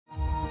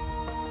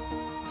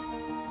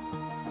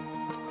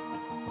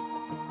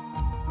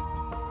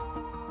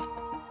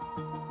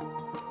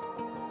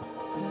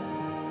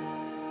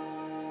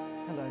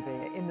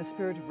the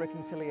spirit of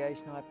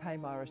reconciliation, I pay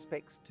my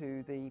respects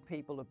to the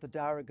people of the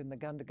Darug and the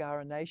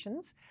Gundagara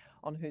nations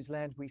on whose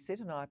land we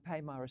sit, and I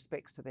pay my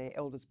respects to their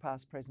elders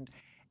past, present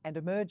and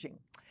emerging.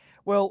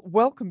 Well,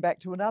 welcome back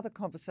to another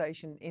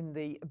conversation in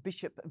the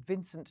Bishop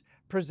Vincent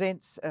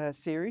Presents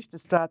series to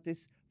start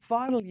this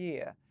final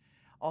year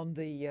on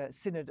the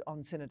Synod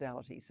on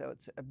Synodality. So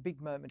it's a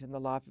big moment in the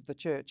life of the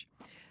Church.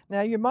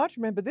 Now, you might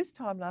remember this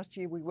time last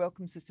year we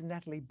welcomed Sister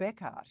Natalie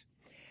Beckhardt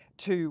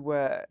to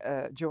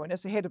join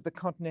us, ahead of the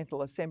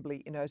Continental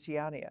Assembly in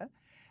Oceania.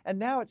 And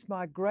now it's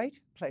my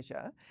great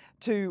pleasure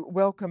to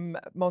welcome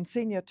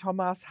Monsignor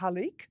Tomáš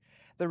Halík,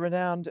 the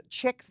renowned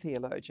Czech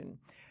theologian,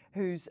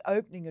 whose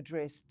opening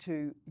address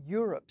to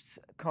Europe's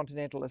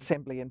Continental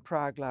Assembly in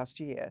Prague last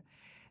year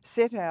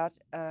set out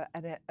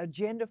an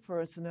agenda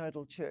for a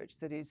synodal church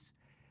that is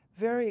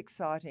very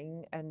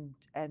exciting and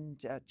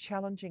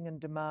challenging and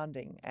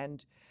demanding,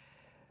 and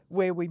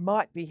where we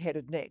might be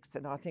headed next,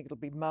 and I think it'll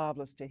be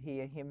marvellous to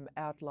hear him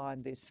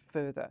outline this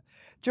further.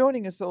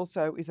 Joining us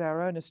also is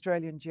our own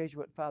Australian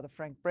Jesuit, Fr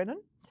Frank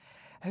Brennan,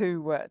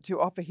 who to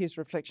offer his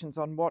reflections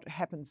on what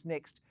happens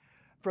next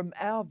from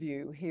our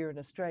view here in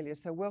Australia.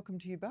 So welcome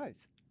to you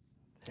both.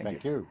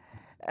 Thank you.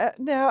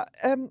 Now,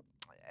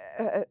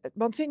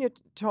 Monsignor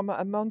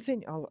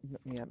Tomáš,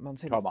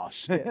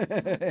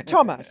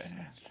 Tomáš,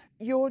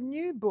 your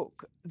new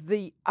book,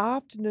 The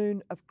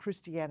Afternoon of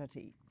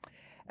Christianity,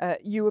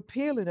 you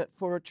appeal in it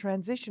for a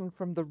transition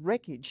from the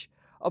wreckage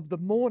of the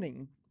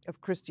morning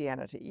of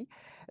Christianity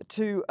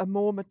to a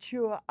more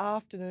mature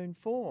afternoon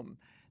form.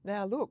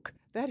 Now, look,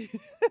 that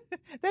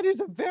is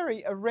a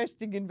very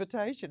arresting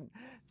invitation.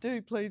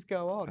 Do please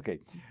go on. Okay,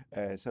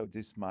 so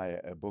this my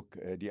book,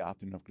 The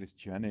Afternoon of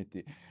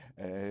Christianity,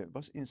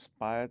 was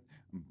inspired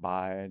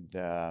by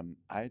the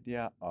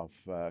idea of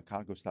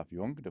Carl Gustav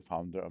Jung, the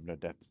founder of the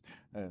depth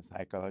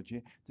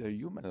psychology. The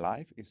human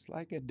life is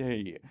like a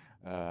day.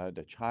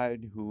 The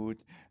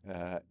childhood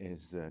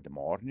is the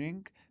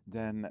morning,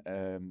 then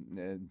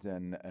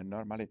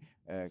normally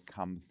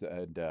comes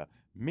the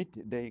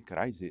midday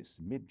crisis,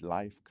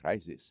 midlife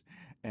crisis,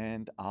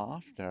 and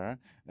after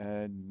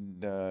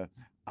the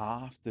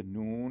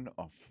afternoon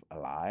of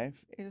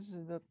life is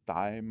the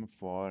time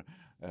for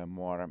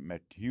more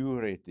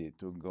maturity,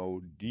 to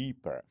go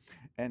deeper.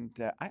 And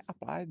I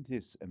applied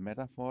this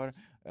metaphor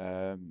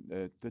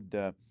to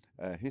the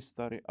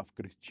history of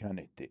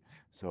Christianity.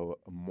 So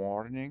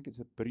morning is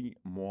a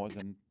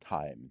pre-modern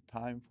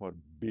time for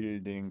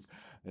building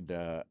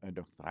the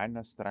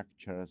doctrinal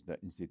structures, the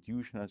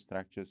institutional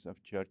structures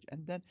of church,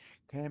 and then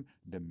came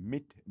the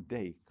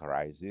midday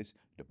crisis,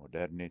 the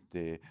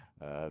modernity,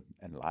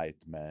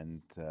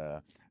 enlightenment,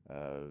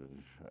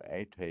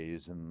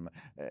 atheism,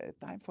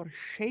 time for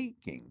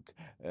shaking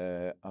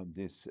of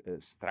these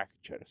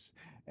structures.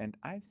 And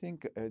I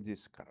think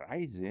this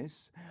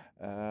crisis,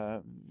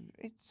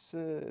 it's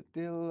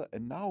till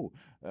now.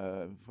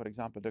 For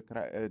example,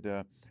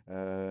 the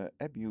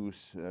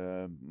abuse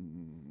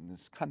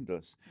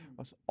scandals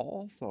was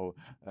also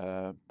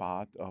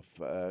part of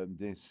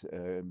this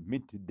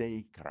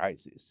midday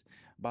crisis.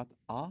 But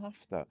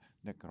after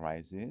the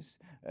crisis,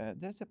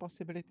 there's a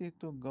possibility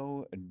to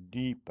go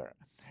deeper,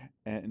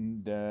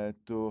 and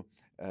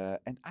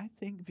and I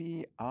think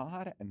we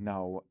are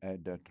now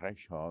at the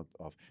threshold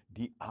of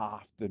the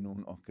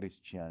afternoon of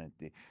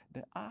Christianity.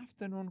 The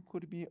afternoon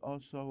could be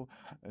also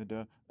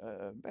the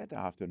bad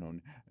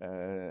afternoon.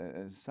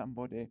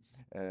 Somebody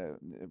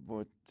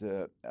would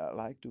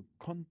like to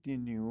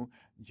continue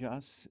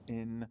just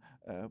in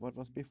what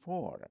was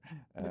before,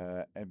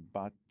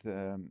 but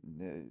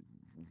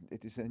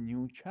it is a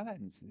new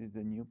challenge, it is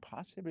a new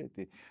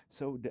possibility.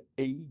 So the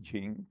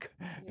aging,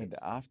 yes,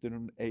 the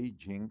afternoon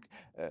aging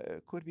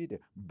could be the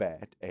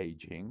bad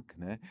aging,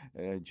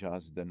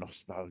 just the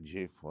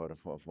nostalgia for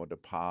the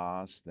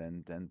past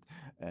and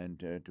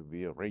to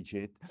be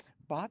rigid.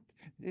 But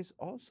there's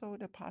also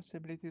the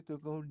possibility to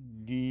go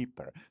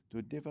deeper,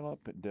 to develop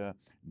the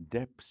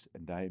depth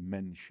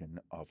dimension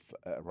of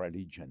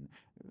religion,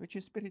 which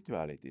is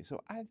spirituality.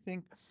 So I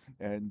think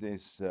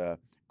this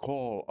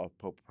call of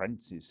Pope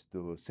Francis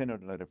to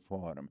synodal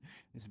reform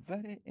is a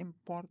very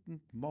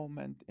important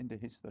moment in the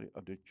history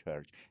of the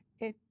Church.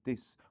 It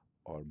is,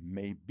 or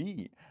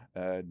maybe,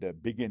 the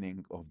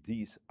beginning of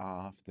this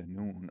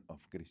afternoon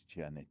of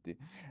Christianity,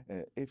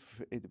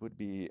 if it would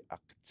be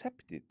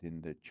accepted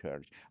in the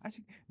Church. I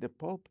think the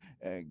Pope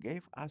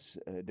gave us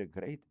the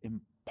great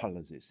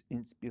impulses,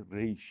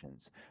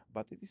 inspirations,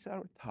 but it is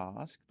our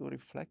task to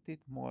reflect it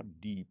more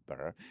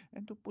deeper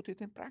and to put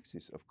it in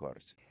practice, of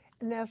course.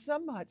 Now,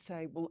 some might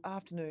say, well,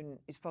 afternoon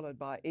is followed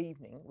by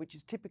evening, which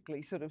is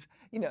typically sort of,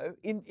 you know,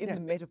 in the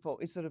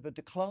metaphor, is sort of a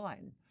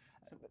decline.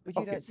 But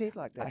you don't see it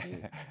like that, do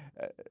you?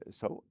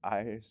 So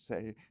I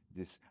say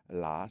this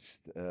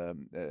last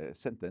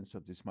sentence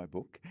of this my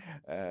book,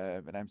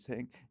 when I'm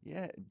saying,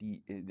 yeah,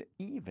 the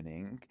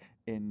evening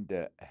in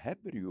the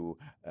Hebrew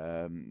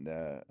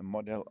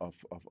model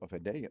of a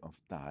day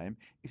of time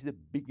is the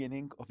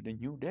beginning of the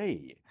new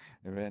day.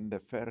 When the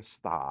first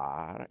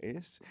star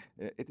is,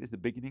 it is the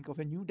beginning of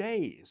a new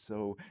day.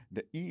 So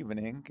the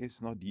evening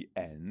is not the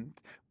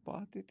end,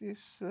 but it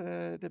is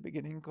the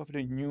beginning of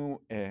the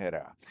new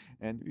era.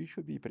 And we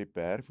should be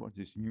prepared for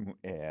this new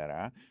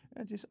era.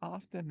 And this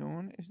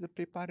afternoon is the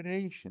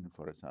preparation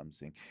for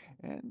something.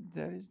 And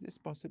there is this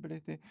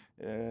possibility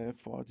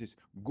for this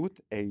good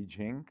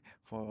aging,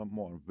 for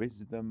more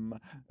wisdom,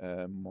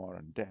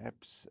 more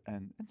depth,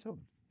 and so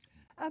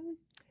on.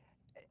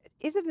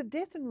 Is it a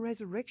death and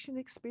resurrection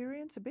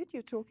experience a bit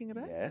you're talking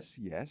about? Yes,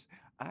 yes.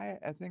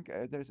 I think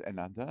there's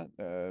another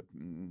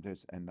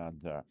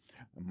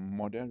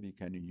model we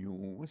can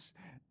use,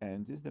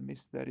 and this is the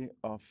mystery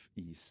of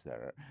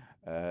Easter.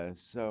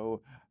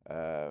 So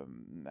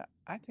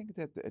I think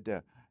that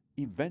the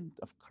event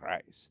of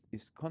Christ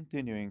is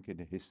continuing in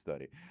the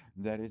history.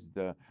 There is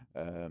the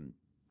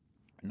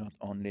not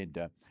only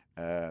the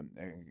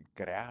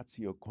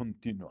creatio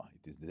continua,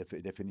 it is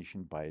the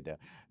definition by the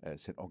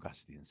St.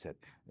 Augustine said,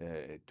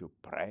 to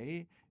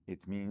pray,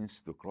 it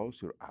means to close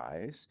your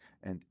eyes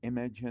and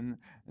imagine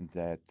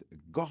that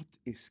God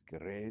is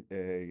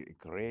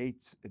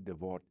creates the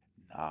world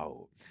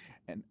now.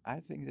 And I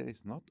think there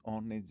is not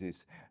only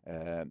this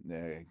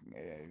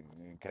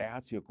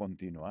creatio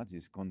continua,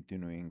 this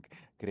continuing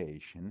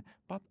creation,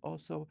 but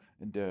also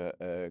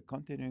the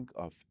continuing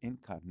of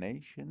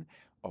incarnation,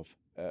 of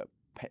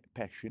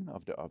passion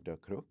of the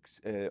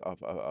crux of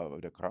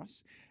the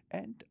cross,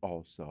 and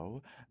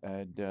also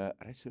the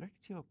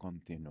resurrectio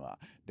continua,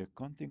 the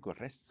continual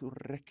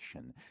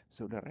resurrection.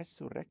 So the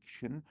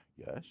resurrection,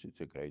 yes,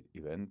 it's a great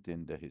event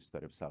in the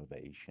history of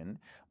salvation,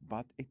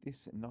 but it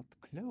is not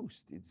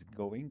closed. It's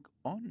going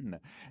on,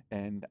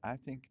 and I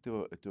think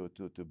to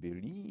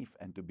believe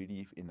and to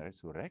believe in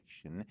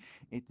resurrection,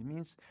 it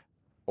means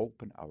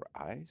open our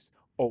eyes,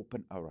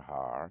 open our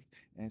heart,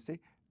 and say,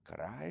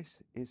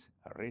 Christ is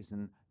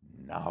risen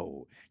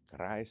now.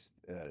 Christ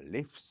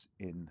lives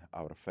in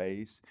our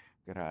faith.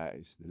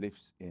 Christ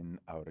lives in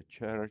our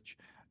church.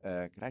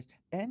 Christ.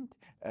 And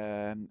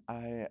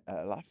I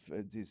love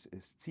this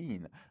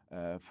scene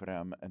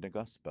from the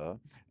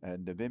Gospel,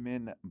 the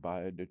women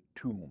by the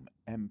tomb,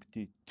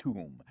 empty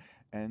tomb,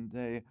 and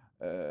they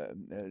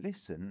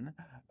listen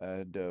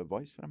the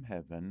voice from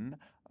heaven.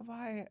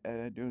 Why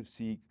do you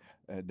seek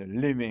the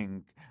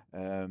living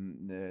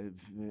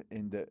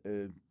in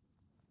the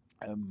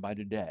by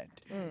the dead?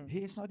 He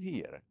is not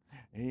here.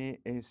 He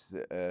is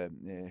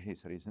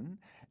he's risen,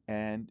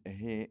 and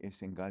he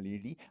is in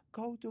Galilee.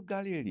 Go to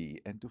Galilee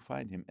and to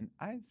find him. And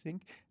I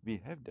think we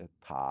have the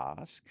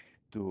task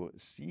to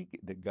seek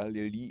the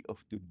Galilee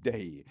of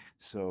today.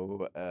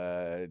 So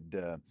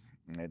the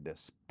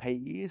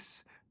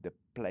space, the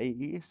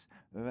place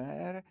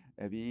where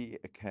we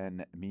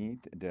can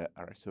meet the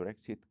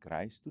resurrected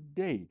Christ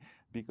today.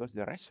 Because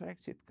the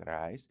resurrected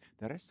Christ,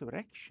 the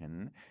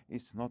resurrection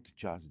is not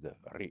just the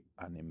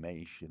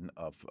reanimation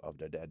of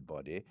the dead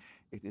body,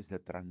 it is the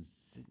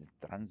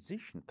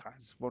transition,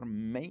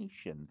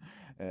 transformation.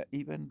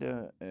 Even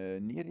the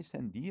nearest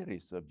and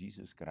dearest of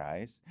Jesus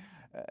Christ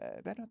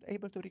were not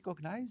able to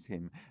recognize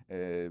him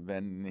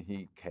when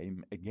he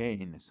came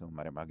again. So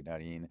Mary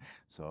Magdalene,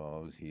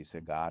 so he's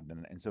a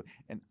garden, and so.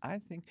 And I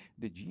think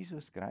that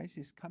Jesus Christ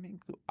is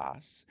coming to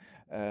us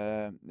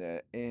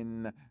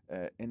in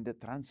the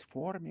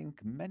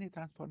many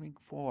transforming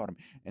form,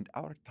 and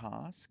our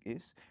task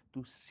is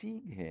to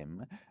seek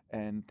him,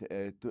 and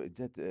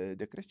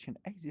the Christian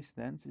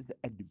existence is the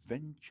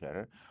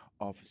adventure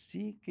of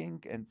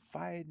seeking and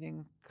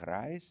finding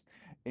Christ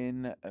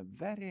in a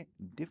very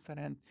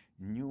different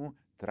new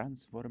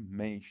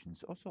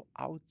transformations, also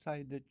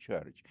outside the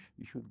church.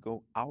 We should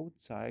go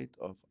outside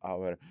of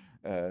our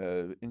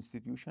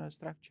institutional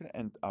structure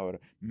and our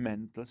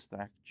mental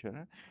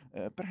structure,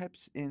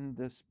 perhaps in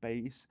the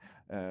space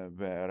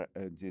where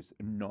these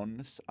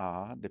nuns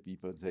are, the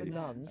people they... The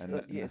nuns,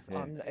 yes,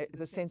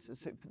 the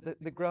census,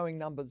 the growing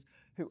numbers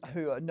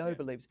who are no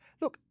believers.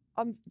 Look,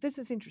 this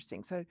is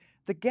interesting. So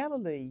the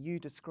Galilee you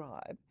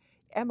describe,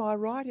 am I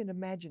right in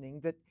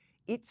imagining that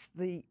it's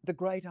the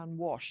great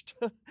unwashed,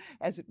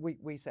 as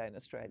we say in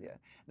Australia,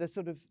 the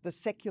sort of the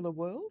secular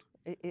world?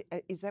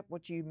 Is that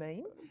what you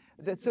mean?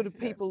 The sort of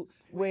people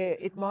where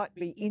it might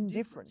be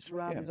indifference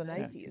rather than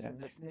atheism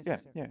that's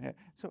necessary. Yeah.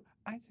 So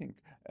I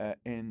think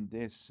in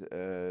this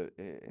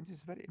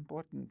very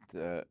important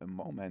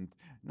moment,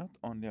 not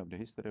only of the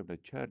history of the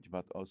church,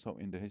 but also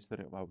in the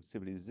history of our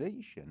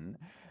civilization,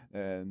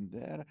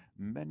 there are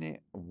many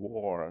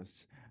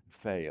wars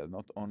fail,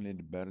 not only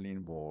the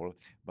Berlin Wall,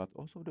 but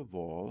also the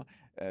wall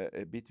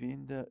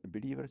between the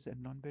believers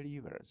and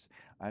non-believers.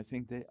 I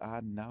think they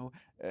are now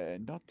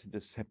not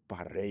the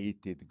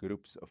separated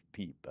groups of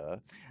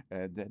people.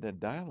 The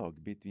dialogue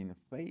between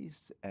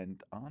faith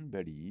and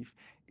unbelief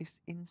is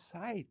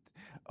inside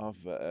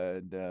of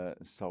the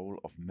soul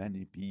of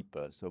many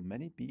people. So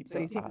many people. So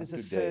you think there's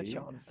a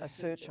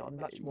search on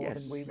much more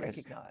yes, than we yes.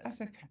 recognise? I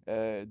think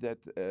that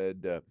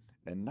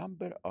a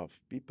number of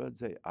people,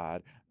 they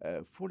are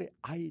fully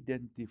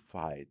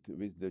identified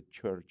with the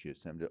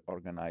churches and the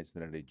organized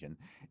religion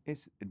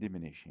is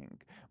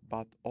diminishing.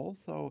 But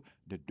also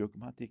the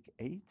dogmatic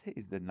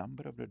atheists, the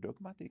number of the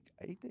dogmatic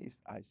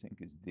atheists, I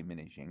think, is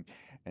diminishing.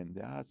 And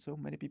there are so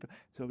many people.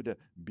 So the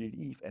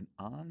belief and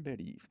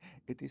unbelief,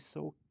 it is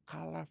so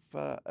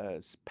colorful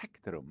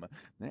spectrum.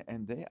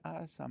 And there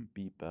are some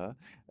people,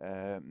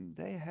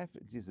 they have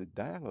this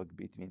dialogue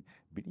between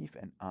belief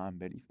and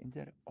unbelief in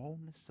their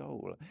own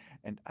soul.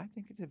 And I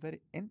think it's a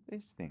very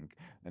interesting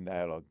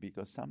dialogue,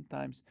 because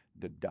sometimes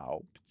the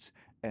doubts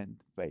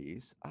and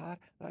faith are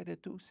like the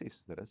two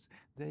sisters.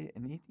 They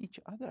need each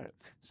other.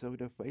 So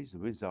the faith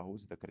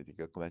without the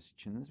critical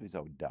questions,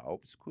 without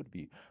doubts, could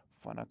be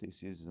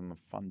fanaticism,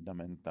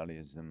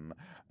 fundamentalism,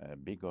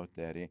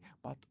 bigotry,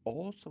 but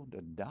also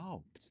the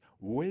doubts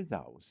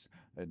without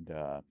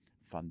the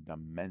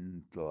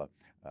fundamental,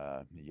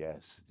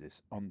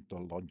 this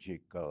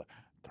ontological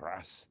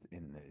trust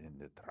in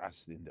the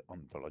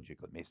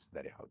ontological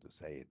mystery, how to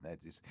say it,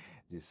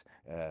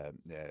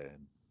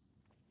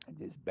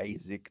 this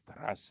basic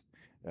trust,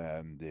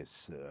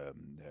 this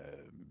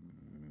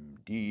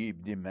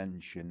deep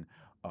dimension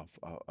of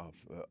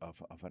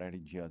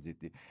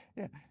religiosity.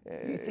 Yeah.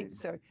 You think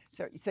sorry.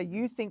 So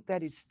you think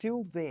that is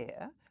still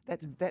there?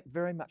 That's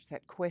very much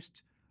that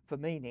quest for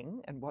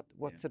meaning and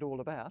what's it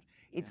all about.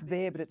 It's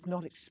there, but it's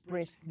not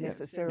expressed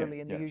necessarily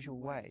in the usual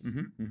ways.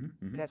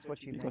 That's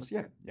what you because,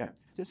 mean.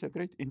 There's a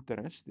great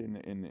interest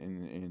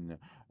in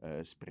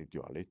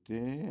spirituality,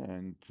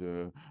 and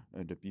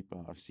the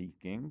people are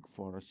seeking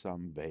for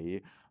some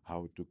way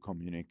how to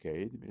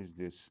communicate with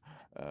this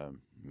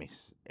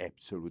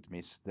absolute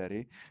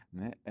mystery,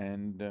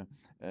 and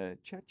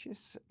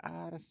churches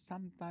are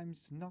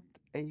sometimes not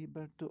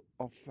able to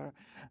offer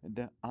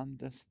the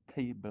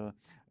understable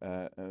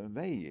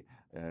way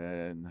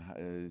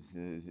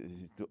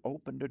to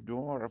open the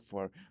door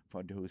for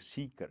those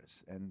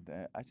seekers. And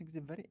I think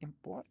it's very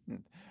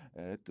important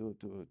to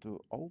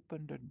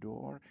open the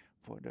door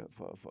for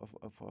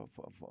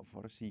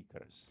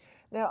seekers.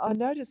 Now, I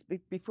noticed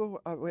before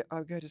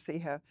I go to see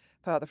how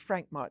Father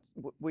Frank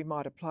we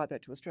might apply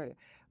that to Australia,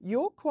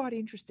 you're quite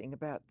interesting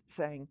about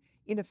saying,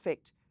 in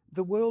effect,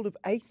 the world of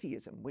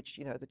atheism, which,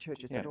 the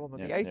churches said all of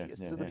the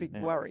atheists are the big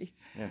worry.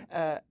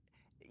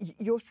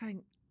 You're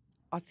saying,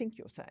 I think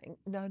you're saying,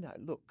 no,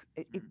 look,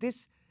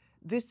 this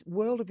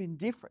world of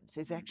indifference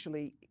is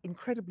actually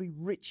incredibly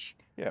rich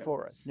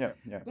for us.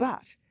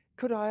 But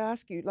could I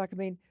ask you,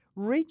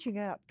 reaching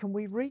out, can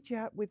we reach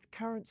out with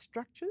current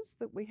structures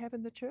that we have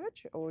in the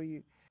church, or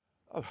you?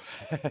 Oh,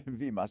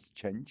 we must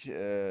change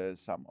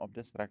some of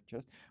the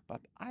structures,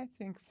 but I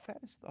think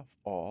first of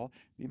all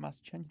we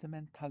must change the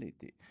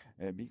mentality,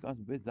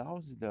 because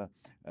without the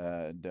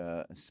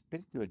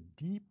spiritual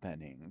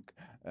deepening,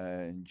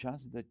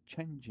 just the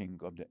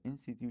changing of the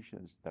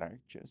institutional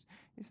structures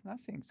is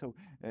nothing. So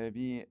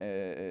we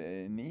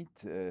need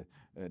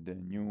the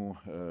new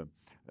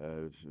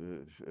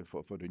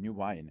for the new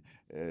wine,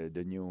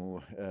 the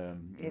new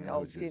in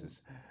old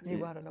skins, new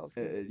wine and old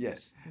skins.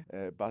 Yes,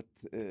 but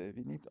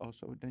we need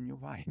also the new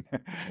wine.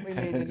 We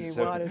need a new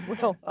wine as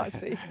well, I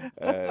see.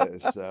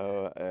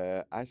 So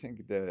I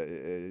think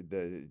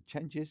the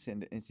changes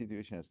in the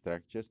institutional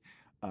structures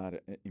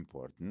are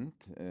important,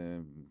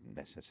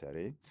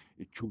 necessary.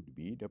 It should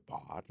be the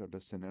part of the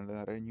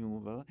synodal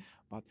renewal,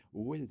 but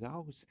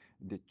without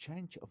the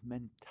change of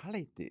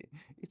mentality,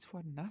 it's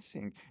for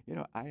nothing.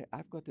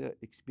 I've got the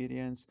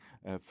experience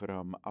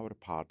from our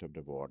part of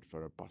the world,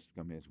 for a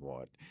post-communist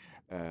world.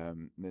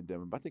 The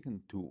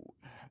Vatican II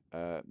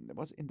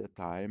was in the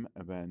time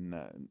when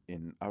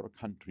in our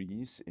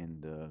countries in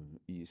the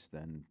East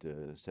and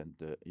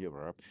Central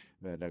Europe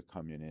were the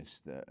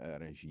communist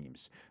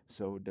regimes.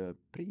 So the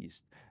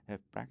priests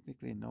have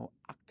practically no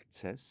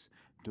access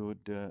to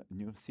the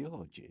new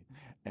theology.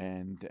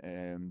 And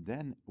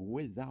then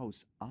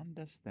without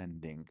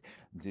understanding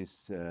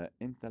this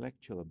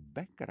intellectual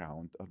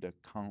background of the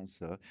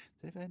council,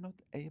 they were not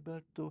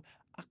able to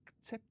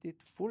accept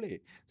it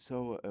fully.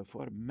 So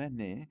for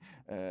many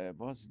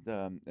was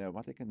the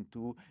Vatican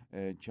II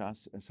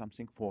just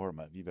something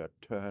formal. We were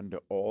turned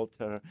the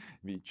altar,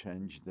 we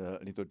changed the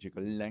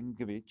liturgical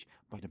language,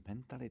 but the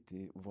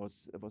mentality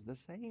was the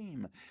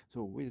same.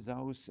 So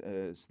without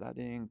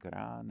studying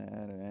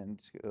Graner and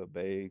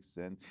Bakes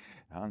and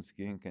Hans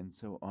Kink and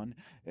so on,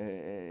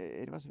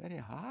 it was very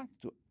hard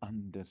to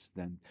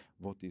understand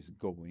what is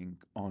going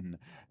on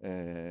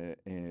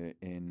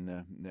in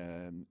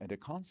the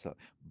council.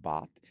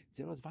 But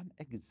there was one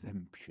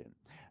exemption.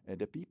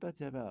 The people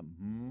that were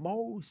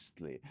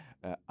mostly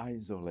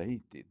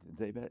isolated,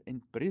 they were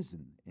in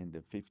prison in the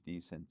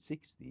 50s and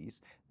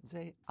 60s,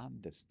 they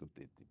understood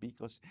it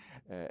because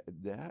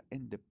there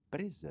in the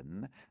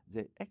prison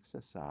they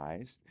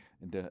exercised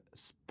the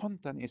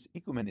spontaneous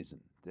ecumenism.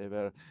 They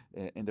were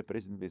in the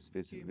prison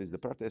with the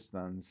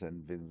Protestants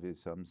and with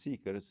some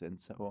seekers and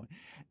so on,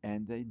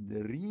 and they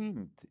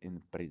dreamed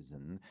in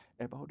prison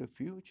about a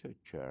future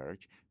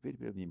church which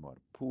will be more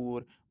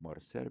poor, more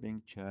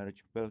serving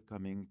church,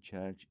 welcoming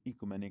church,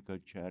 ecumenical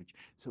church.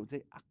 So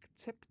they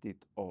accepted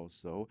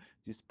also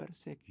this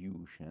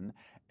persecution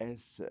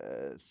as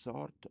a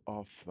sort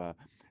of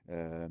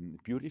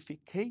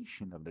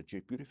purification of the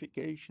church,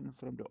 purification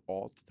from the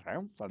old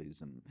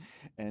triumphalism.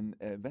 And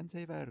when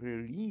they were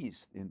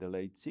released in the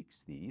late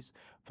 60s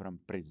from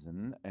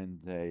prison and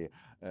they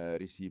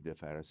received the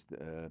first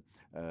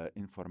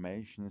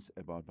informations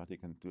about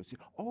Vatican II,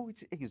 oh,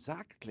 it's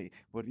exactly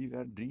what we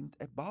were dreamed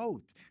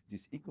about,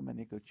 this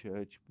ecumenical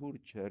church, poor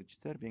church,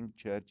 serving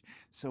church.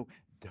 So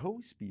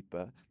those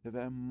people that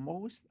were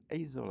most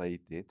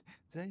isolated,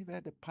 they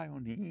were the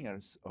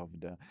pioneers of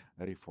the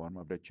reform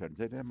of the church.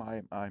 They were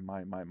my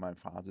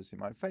fathers in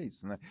my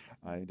faith. And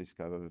I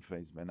discovered the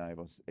faith when I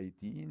was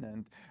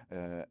 18,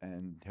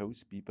 and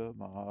those people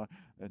were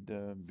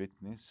the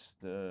witness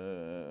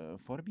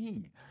for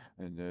me,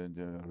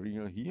 the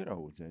real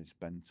heroes. They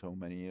spent so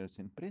many years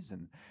in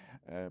prison.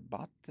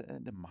 But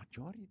the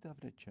majority of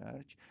the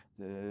church,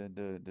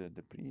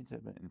 the priests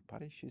in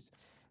parishes,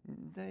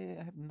 they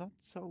have not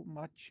so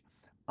much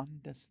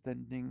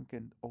understanding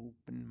and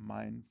open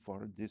mind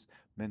for this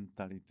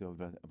mentality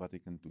of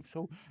Vatican II.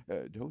 So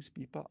those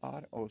people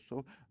are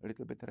also a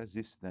little bit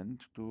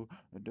resistant to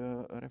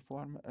the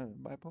reform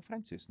by Pope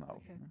Francis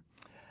now. Okay.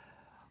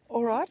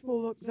 All right, well,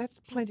 look, that's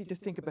plenty to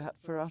think about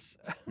for us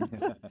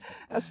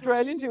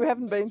Australians who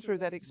haven't been through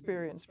that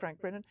experience, Frank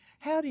Brennan.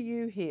 How do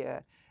you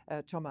hear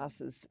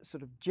Tomáš's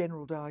sort of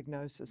general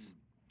diagnosis?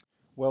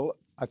 Well,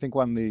 I think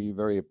one of the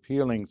very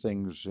appealing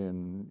things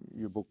in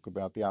your book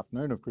about the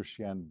afternoon of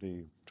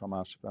Christianity,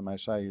 Tomáš, if I may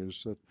say,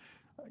 is that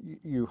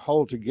you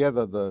hold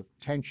together the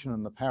tension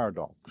and the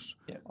paradox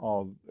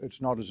of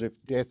it's not as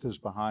if death is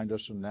behind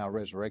us and now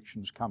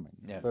resurrection's coming.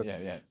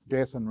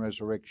 Death and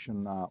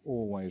resurrection are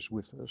always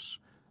with us.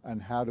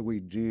 And how do we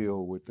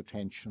deal with the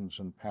tensions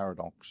and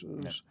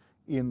paradoxes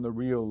in the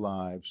real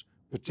lives,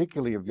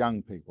 particularly of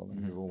young people?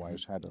 And you've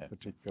always had a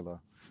particular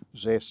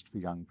zest for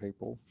young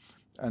people.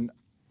 And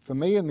for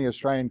me, in the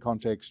Australian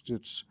context,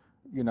 it's,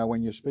 you know,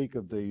 when you speak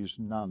of these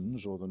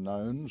nuns or the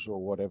nones or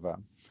whatever,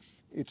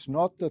 it's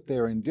not that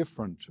they're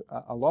indifferent.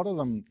 A lot of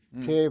them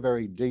care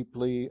very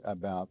deeply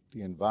about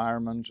the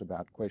environment,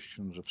 about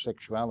questions of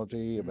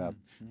sexuality, about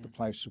the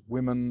place of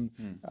women.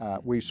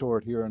 We saw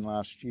it here in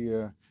last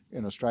year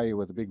in Australia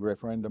with a big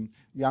referendum.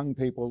 Young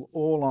people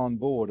all on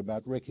board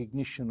about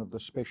recognition of the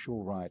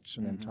special rights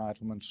and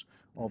entitlements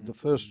of the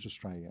first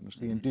Australians,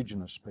 the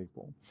Indigenous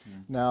people.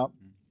 Now,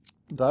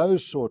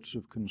 those sorts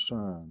of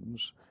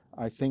concerns,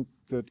 I think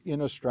that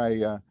in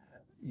Australia,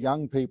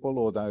 young people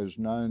or those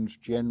nones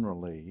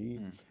generally,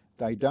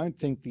 they don't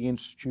think the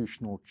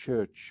institutional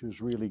church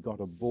has really got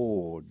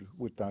aboard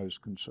with those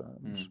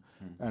concerns.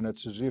 And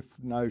it's as if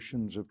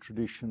notions of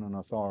tradition and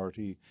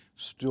authority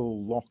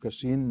still lock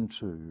us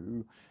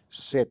into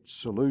set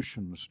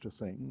solutions to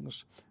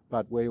things,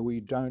 but where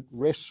we don't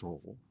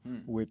wrestle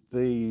with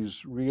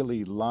these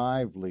really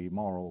lively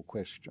moral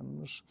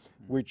questions,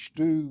 which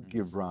do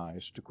give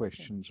rise to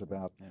questions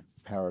about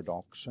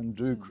paradox and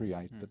do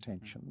create the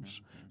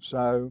tensions.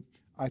 So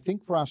I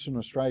think for us in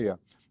Australia,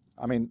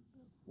 I mean,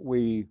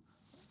 we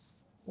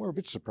were a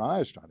bit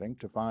surprised, I think,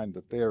 to find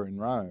that there in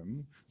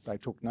Rome, they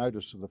took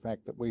notice of the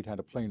fact that we'd had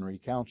a plenary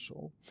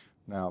council.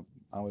 Now,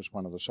 I was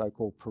one of the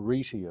so-called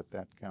periti at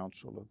that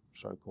council, a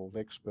so-called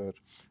expert,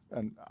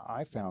 and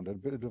I found it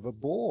a bit of a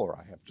bore,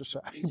 I have to say.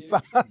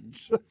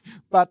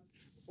 But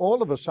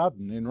all of a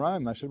sudden in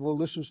Rome, they said, well,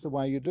 this is the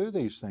way you do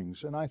these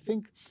things. And I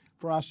think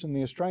for us in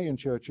the Australian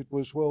church, it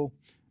was, well,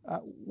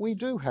 we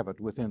do have it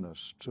within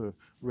us to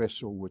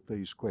wrestle with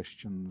these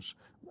questions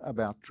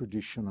about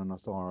tradition and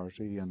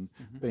authority and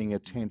being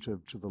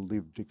attentive to the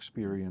lived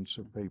experience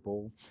of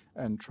people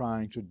and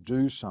trying to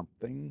do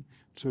something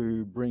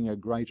to bring a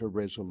greater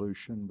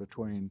resolution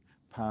between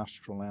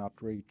pastoral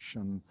outreach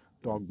and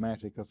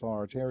dogmatic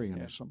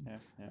authoritarianism.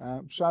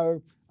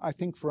 So I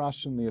think for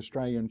us in the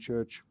Australian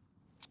church,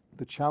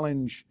 the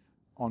challenge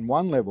on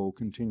one level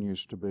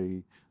continues to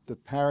be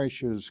that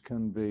parishes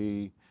can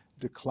be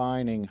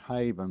declining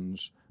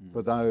havens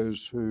for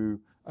those who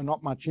are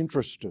not much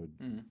interested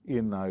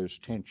in those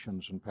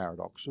tensions and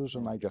paradoxes,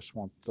 and they just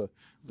want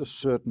the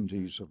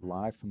certainties of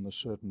life and the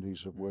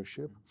certainties of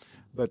worship.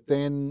 But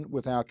then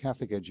with our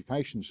Catholic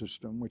education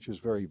system, which is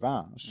very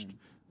vast,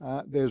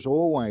 there's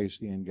always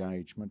the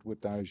engagement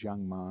with those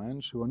young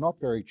minds who are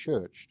not very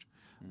churched,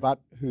 but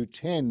who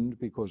tend,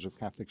 because of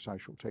Catholic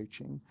social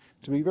teaching,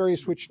 to be very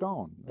switched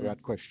on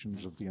about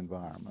questions of the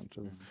environment,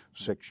 of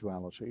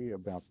sexuality,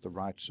 about the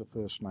rights of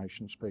First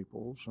Nations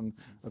peoples, and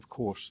of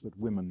course that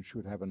women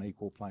should have an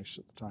equal place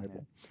at the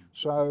table.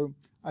 So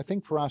I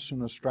think for us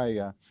in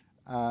Australia,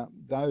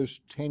 those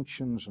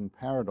tensions and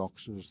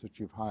paradoxes that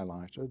you've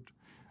highlighted,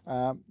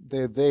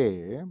 they're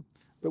there,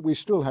 but we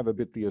still have a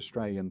bit the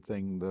Australian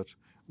thing that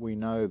we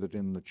know that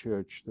in the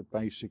church that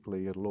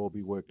basically it'll all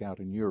be worked out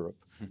in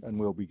Europe and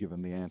we'll be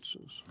given the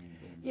answers.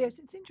 Yes,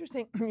 it's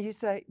interesting you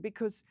say,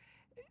 because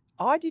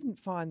I didn't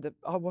find that,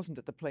 I wasn't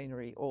at the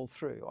plenary all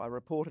through. I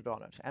reported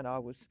on it, and I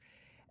was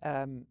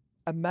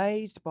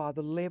amazed by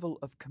the level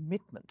of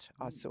commitment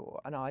I saw,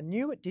 and I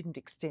knew it didn't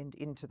extend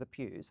into the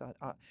pews.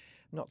 I'm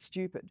not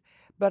stupid,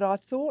 but I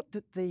thought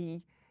that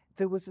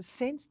there was a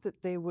sense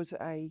that there was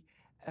a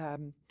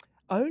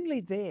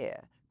only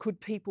there could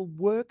people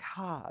work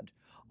hard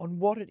on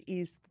what it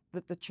is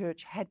that the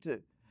church had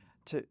to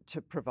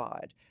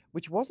provide,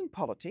 which wasn't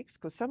politics,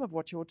 because some of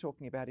what you're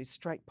talking about is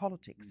straight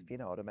politics, if you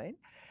know what I mean.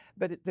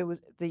 But there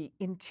was the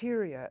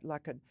interior,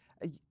 like an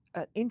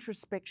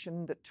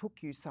introspection that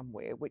took you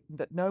somewhere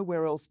that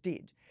nowhere else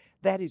did.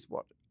 That is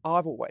what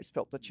I've always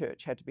felt the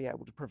church had to be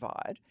able to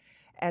provide.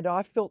 And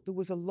I felt there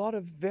was a lot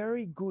of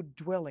very good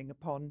dwelling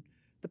upon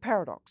the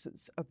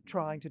paradoxes of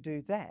trying to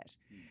do that.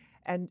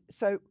 And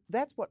so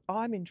that's what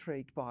I'm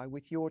intrigued by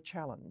with your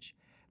challenge,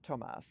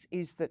 Tomáš,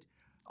 is that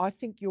I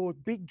think your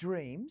big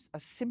dreams are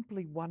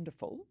simply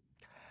wonderful.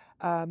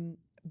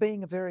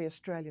 Being a very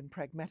Australian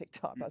pragmatic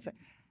type, I say,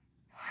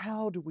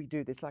 how do we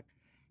do this? Like,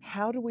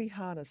 how do we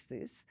harness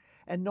this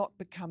and not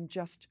become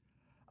just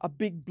a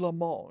big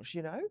blancmange,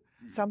 you know?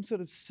 Some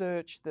sort of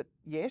search that,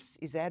 yes,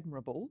 is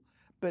admirable,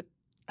 but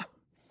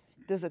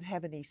does it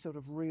have any sort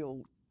of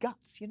real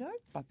guts, you know?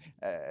 But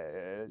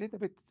a little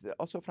bit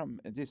also from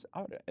this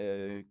our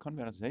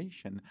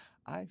conversation,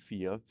 I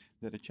feel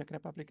that the Czech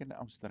Republic and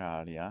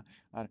Australia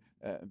are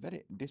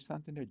very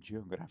distant in a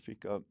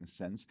geographical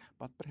sense,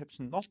 but perhaps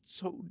not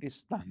so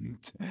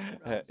distant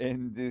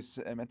in this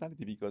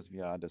mentality, because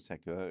we are the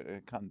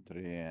secular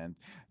country and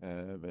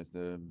with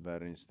the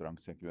very strong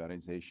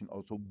secularization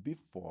also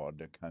before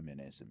the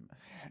communism.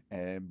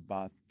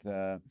 But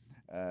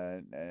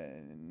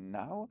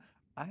now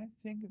I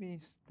think we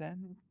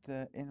stand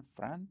in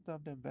front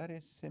of the very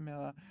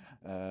similar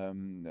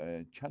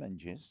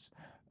challenges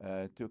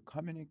to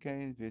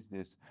communicate with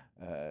this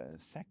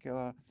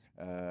secular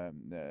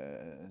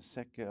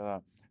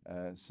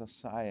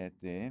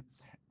society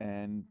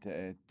and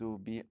to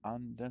be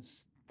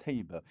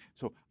unstable.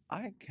 So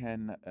I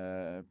can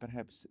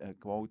perhaps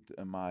quote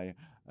my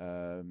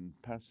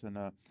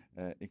personal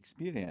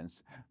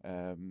experience.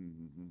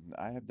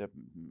 I have the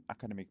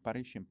academic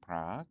parish in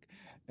Prague,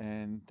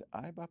 and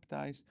I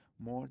baptized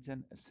more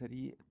than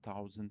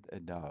 3,000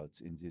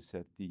 adults in the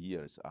 30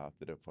 years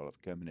after the fall of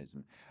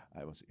communism.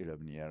 I was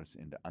 11 years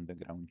in the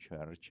underground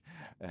church,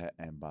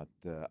 but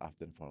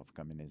after the fall of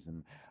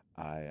communism,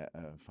 I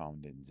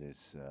founded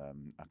this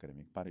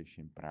academic parish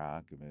in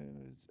Prague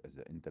as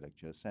an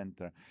intellectual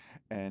center,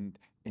 and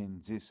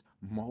in this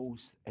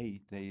most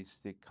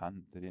atheistic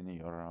country in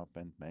Europe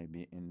and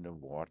maybe in the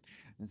world,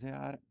 there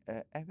are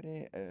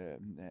every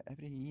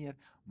year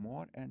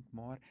more and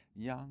more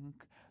young,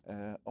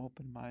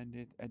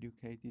 open-minded,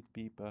 educated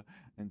people,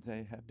 and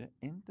they have the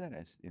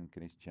interest in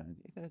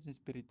Christianity, interest in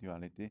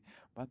spirituality,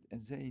 but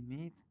they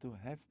need to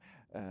have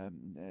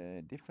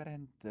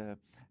different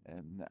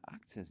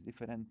access,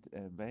 different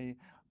way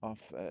of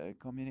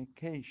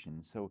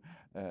communication. So,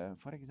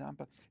 for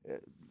example,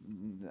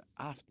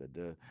 after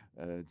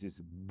this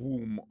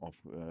boom of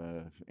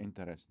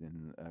interest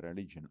in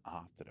religion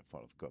after the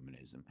fall of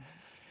communism,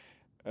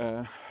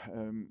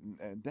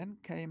 then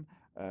came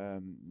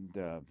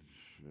the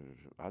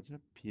other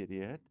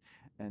period,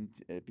 and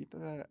people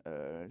were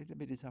a little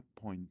bit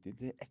disappointed.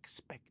 They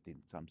expected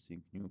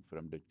something new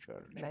from the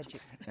church.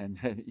 Magic. And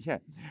yeah,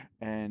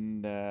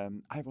 and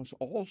I was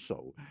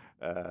also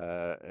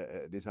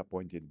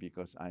disappointed,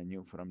 because I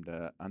knew from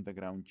the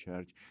underground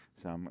church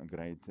some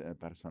great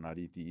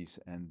personalities,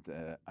 and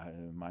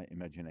my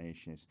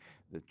imagination is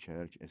the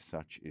church as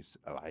such is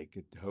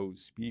like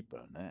those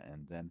people.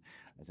 And then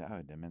I said,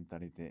 oh, the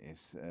mentality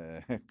is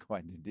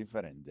quite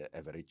different, the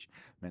average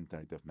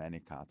mentality of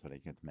many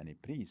Catholics and many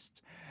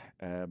priests.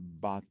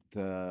 But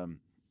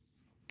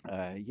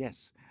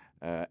yes,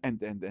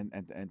 and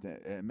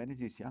many of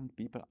these young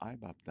people I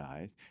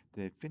baptized,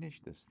 they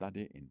finished the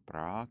study in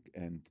Prague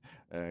and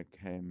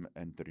came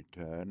and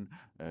returned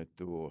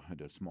to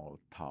the small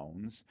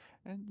towns,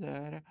 and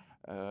there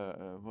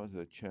was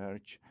a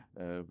church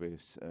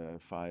with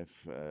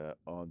 5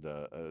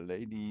 other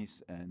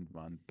ladies and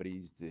one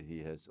priest. He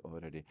has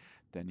already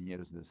 10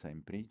 years the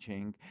same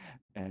preaching,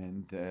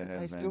 and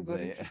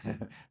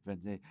when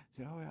they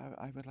say, oh,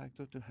 I would like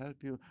to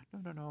help you,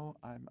 no,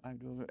 I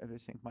do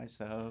everything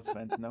myself,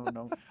 and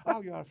no,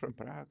 oh, you are from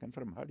Prague and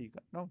from Halík,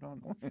 no.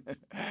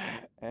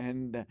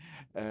 And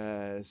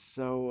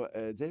so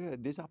they were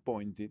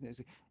disappointed. They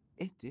say,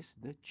 it is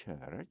the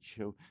church,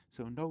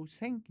 so no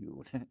thank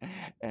you.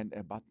 And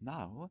but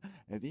now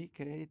we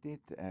created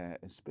a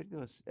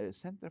spiritual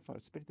center for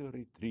spiritual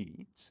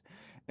retreats,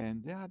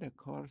 and there are the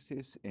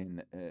courses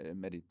in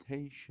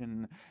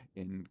meditation,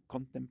 in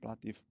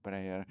contemplative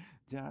prayer.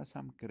 There are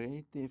some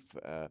creative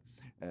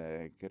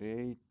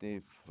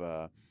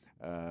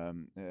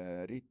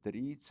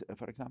retreats,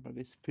 for example,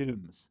 with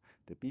films.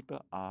 The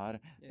people are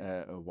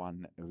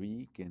 1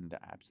 week in the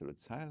absolute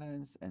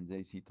silence, and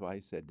they see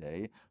twice a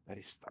day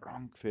very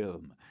strong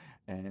film,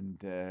 and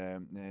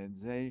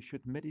they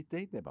should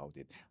meditate about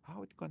it,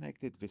 how it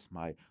connected with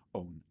my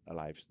own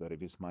life story,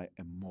 with my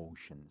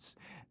emotions.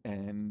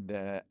 And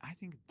I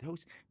think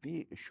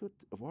we should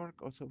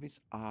work also with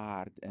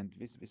art and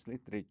with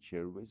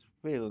literature, with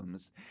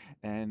films,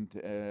 and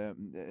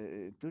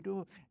to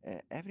do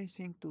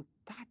everything to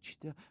touch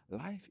the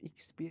life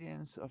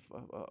experience of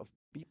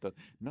people,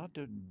 not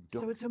a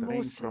So it's a doctrine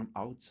more from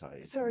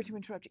outside. Sorry to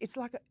interrupt you. It's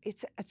like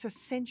it's a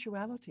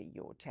sensuality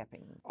you're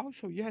tapping.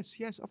 Also,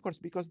 yes, of course,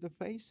 because the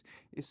face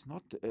is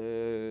not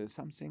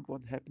something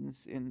what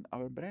happens in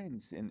our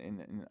brains,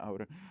 in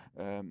our.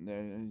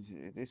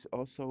 It is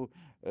also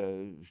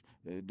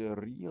the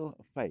real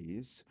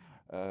face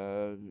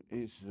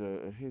is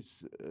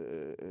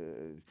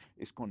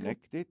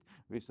connected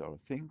with our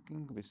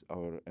thinking, with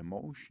our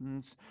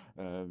emotions,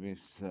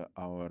 with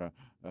our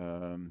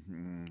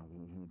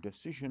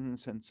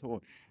decisions, and so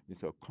on,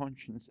 with our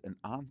conscious and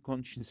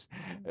unconscious.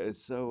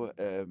 So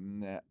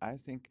I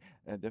think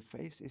the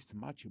faith is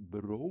much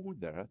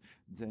broader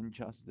than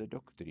just the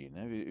doctrine.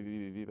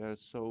 We were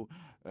so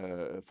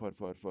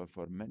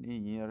for many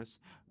years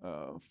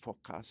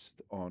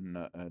focused on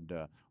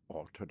the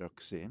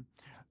orthodoxy,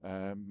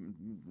 a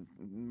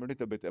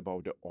little bit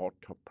about the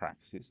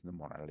orthopraxis, the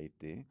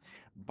morality,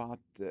 but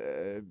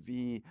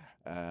we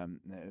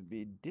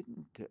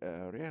didn't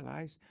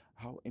realize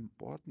how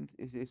important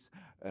it is.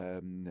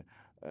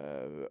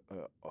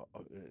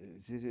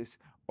 This is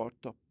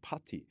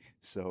orthopathy,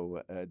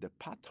 so the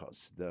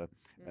pathos, the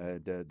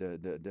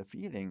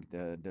feeling,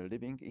 the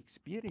living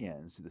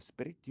experience, the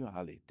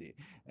spirituality,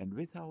 and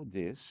without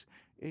this,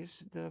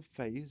 is the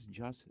faith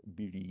just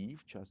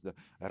belief, just the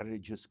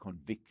religious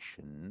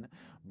conviction,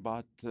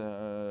 but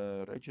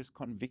religious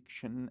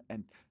conviction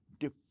and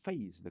the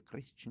faith, the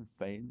Christian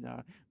faith,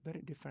 are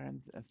very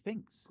different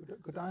things.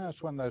 Could I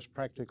ask one of those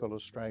practical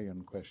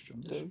Australian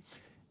questions?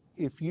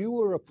 If you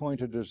were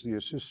appointed as the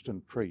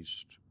assistant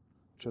priest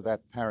to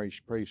that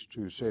parish priest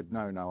who said,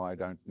 no, I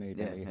don't need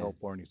any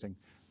help or anything,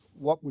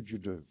 what would you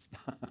do?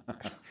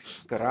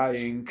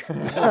 Crying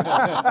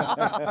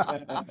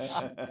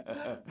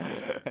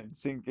and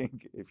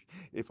thinking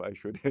if I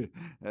should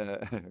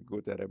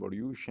go to a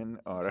revolution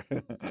or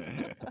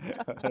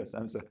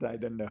some sort. I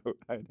don't know.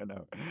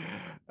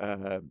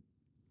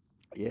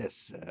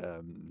 Yes,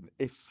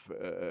 if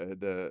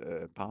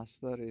the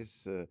pastor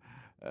is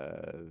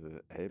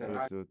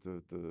able to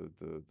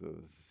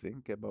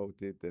think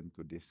about it and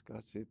to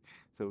discuss it,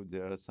 so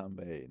there are some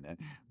way,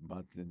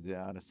 but there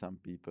are some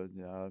people,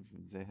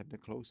 they have the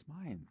closed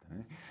mind.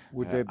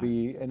 Would there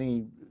be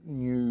any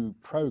new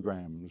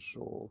programs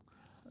or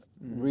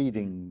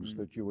readings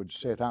that you would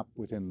set up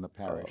within the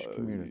parish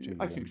community?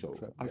 I think so.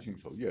 I think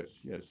so.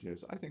 Yes.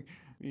 I think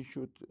we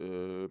should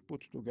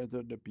put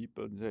together the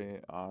people. They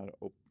are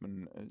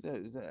open.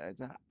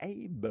 They are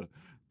able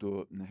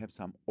to have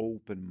some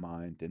open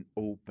mind and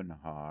open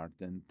heart,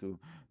 and to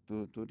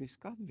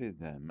discuss with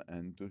them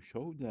and to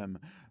show them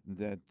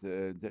that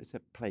there's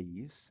a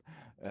place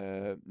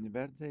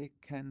where they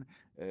can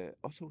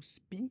also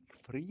speak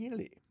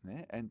freely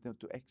and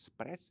to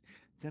express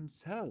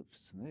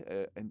themselves.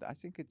 And I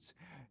think it's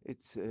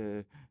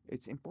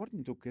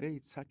important to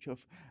create such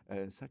of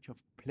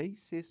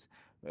places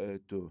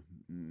to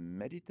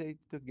meditate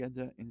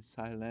together in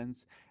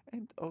silence,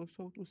 and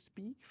also to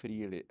speak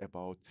freely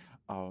about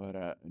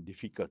our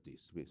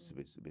difficulties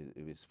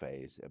with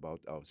faith, about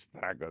our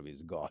struggle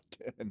with God,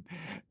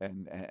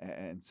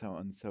 and so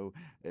on. So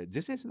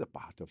this is the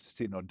part of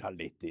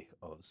synodality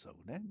also,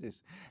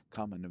 this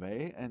common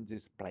way and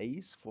this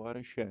place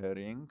for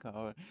sharing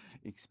our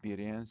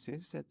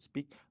experiences that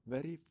speak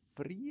very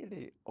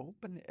freely,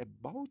 open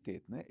about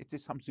it. It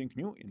is something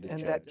new in the church.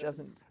 And that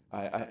doesn't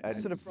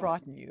sort of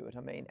frighten you, I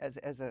mean,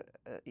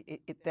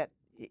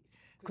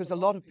 because a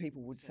lot of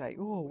people would say,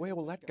 oh, where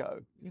will that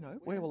go?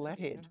 Where will that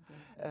head?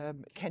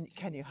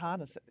 Can you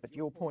harness it? But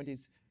your point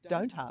is,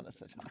 don't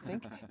harness it, I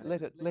think.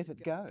 Let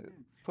it go.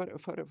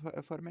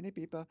 For many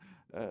people,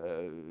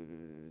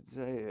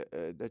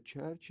 the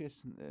church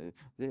is,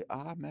 they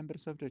are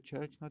members of the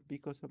church not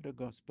because of the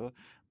gospel,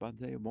 but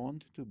they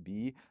want to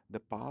be the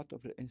part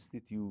of the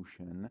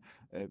institution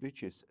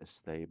which is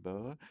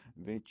stable,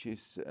 which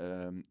is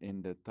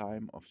in the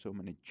time of so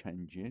many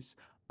changes,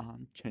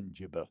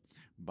 unchangeable,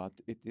 but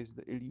it is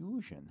the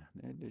illusion.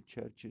 The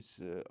church is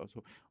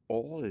also,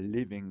 all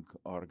living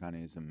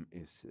organism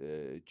is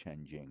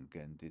changing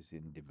and is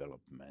in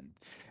development.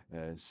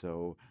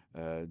 So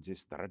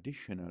this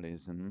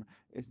traditionalism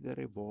is the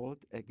revolt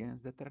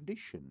against the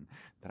tradition.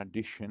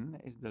 Tradition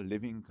is the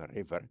living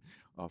river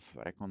of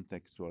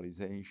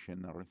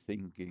recontextualization or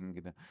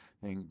thinking,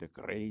 the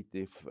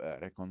creative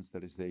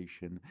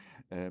reconciliation,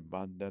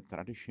 but the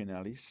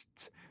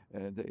traditionalists,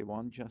 they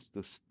want just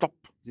to stop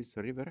this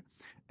river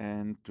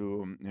and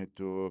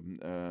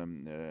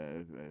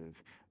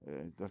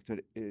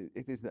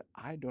it is the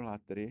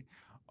idolatry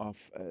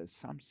of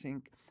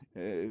something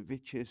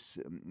which is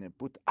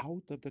put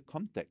out of the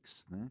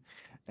context.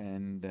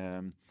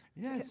 And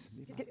yes.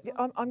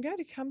 I'm going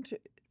to come to,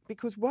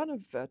 because one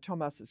of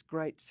Tomáš's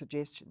great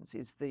suggestions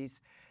is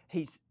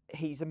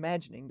he's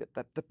imagining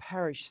that the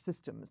parish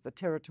systems, the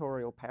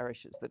territorial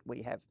parishes that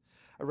we have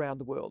around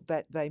the world,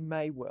 that they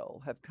may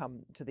well have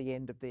come to the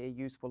end of their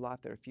useful life.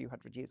 They're a few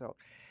hundred years old,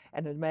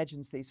 and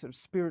imagines these sort of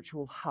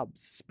spiritual hubs,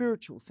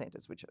 spiritual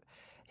centres, which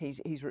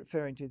he's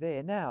referring to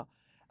there. Now,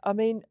 I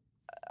mean,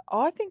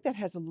 I think that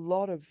has a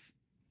lot of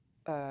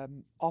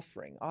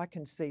offering. I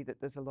can see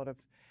that there's a lot of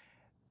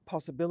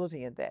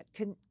possibility in that.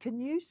 Can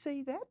you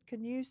see that?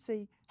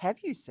 Have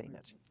you seen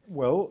it?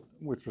 Well,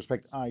 with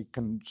respect, I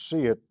can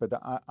see it, but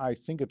I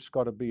think it's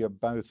got to be a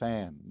both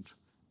and,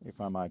 if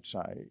I might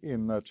say,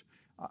 in that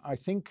I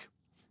think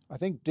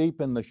deep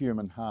in the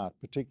human heart,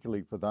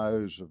 particularly for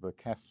those of a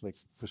Catholic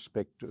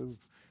perspective,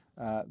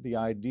 the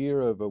idea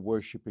of a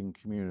worshipping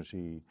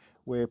community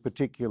where,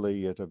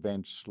 particularly at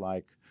events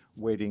like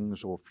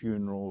weddings or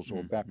funerals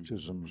or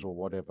baptisms or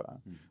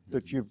whatever,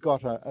 that you've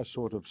got a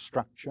sort of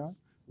structure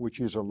which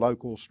is a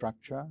local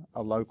structure,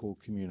 a local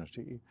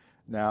community.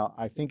 Now,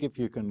 I think if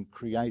you can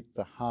create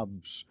the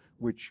hubs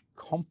which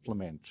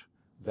complement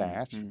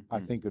that, I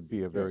think it'd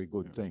be a very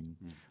good thing.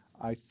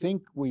 I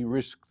think we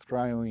risk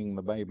throwing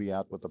the baby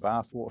out with the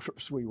bathwater,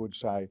 as we would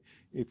say,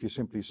 if you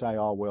simply say,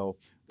 oh, well,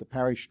 the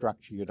parish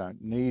structure, you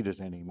don't need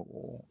it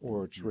anymore,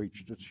 or it's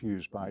reached its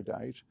use-by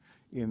date,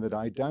 in that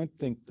I don't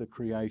think the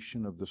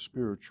creation of the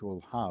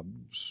spiritual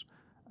hubs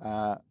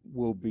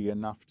will be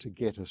enough to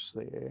get us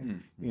there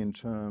in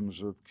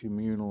terms of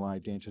communal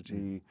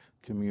identity,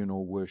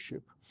 communal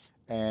worship.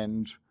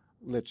 And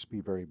let's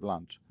be very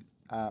blunt,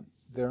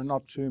 there are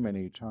not too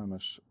many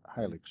Tomáš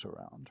Halíks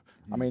around.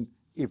 I mean,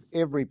 if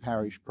every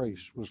parish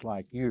priest was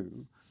like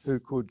you, who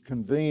could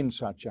convene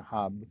such a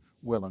hub,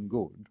 well and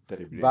good.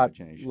 But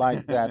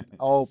like that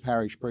old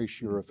parish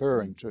priest you're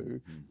referring to,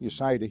 you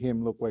say to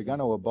him, look, we're going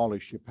to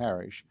abolish your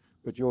parish,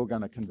 but you're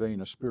going to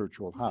convene a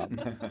spiritual hub.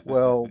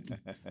 Well,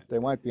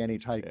 there won't be any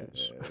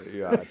takers.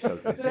 You're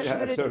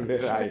absolutely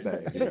right.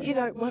 But you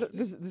know,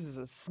 this is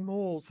a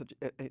small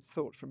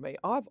thought from me.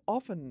 I've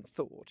often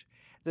thought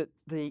that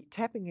the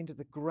tapping into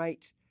the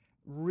great,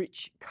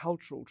 rich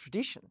cultural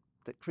tradition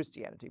that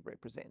Christianity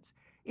represents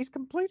is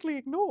completely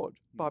ignored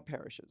by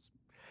parishes.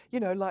 You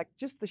know, like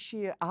just the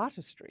sheer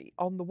artistry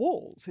on the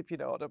walls, if you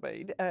know what I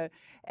mean,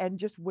 and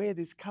just where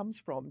this comes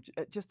from,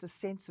 just a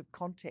sense of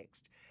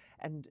context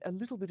and a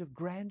little bit of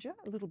grandeur,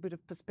 a little bit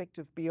of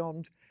perspective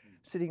beyond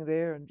sitting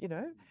there and, you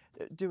know,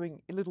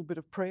 doing a little bit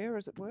of prayer,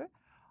 as it were.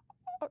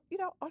 You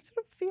know, I sort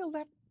of feel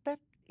that that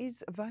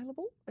is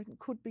available and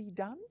could be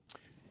done.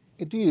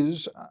 It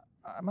is.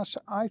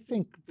 I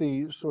think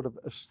the sort of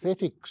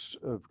aesthetics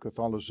of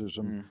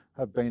Catholicism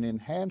have been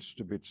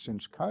enhanced a bit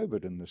since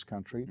COVID in this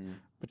country,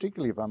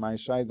 particularly, if I may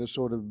say, the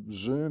sort of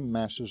Zoom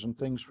masses and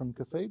things from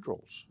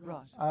cathedrals.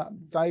 Right.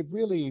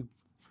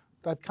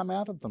 They've come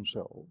out of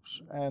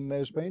themselves, and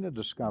there's been a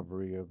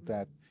discovery of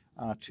that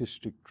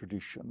artistic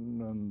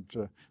tradition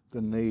and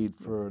the need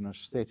for an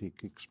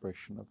aesthetic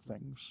expression of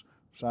things.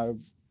 So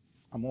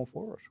I'm all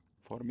for it.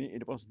 For me,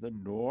 it was the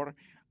door.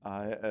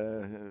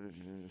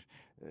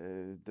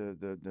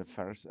 The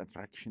first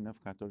attraction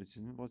of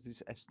Catholicism was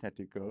this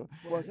aesthetical.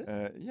 Was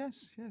it?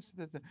 Yes.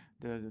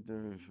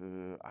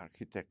 The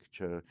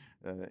architecture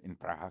in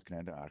Prague,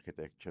 the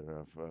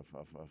architecture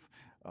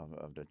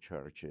of the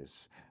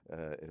churches.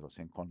 It was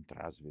in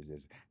contrast with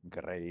this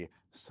grey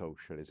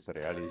socialist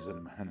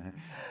realism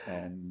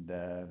and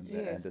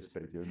the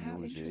spiritual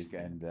music,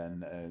 and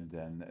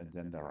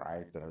then the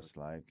writers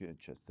like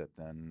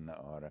Chesterton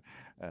or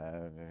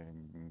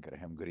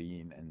Graham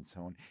Greene and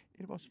so on.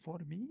 It was for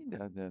me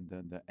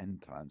the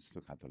entrance to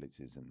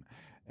Catholicism,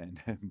 and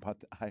but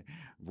I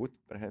would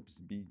perhaps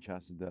be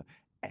just the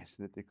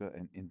aesthetical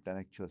and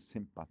intellectual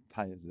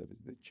sympathizer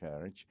with the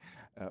church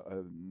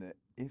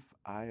if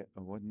I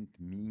wouldn't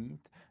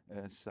meet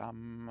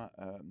some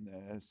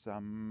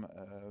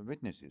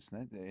witnesses.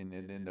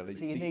 In the late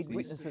 60s, you need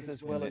witnesses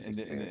as well as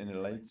experience. In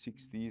the late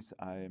 60s,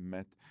 I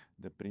met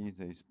the priest.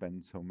 They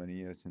spent so many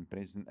years in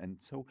prison, and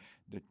so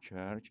the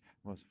church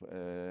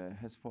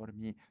has for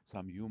me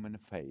some human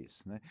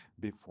face.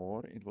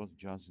 Before it was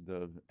just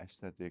the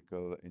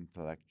aesthetical,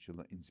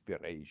 intellectual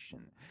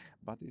inspiration,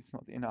 but it's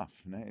not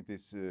enough. It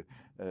is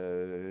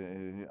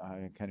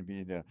I can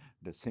be the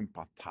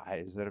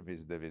sympathizer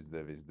with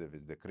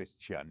with the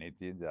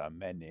Christianity. There are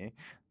many,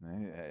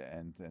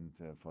 and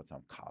for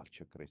some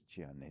culture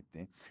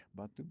Christianity.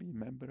 But to be a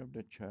member of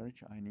the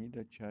church, I need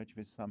a church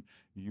with some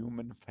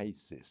human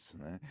faces.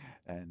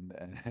 And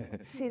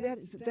see,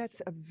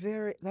 that's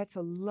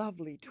a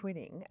lovely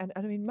twinning. And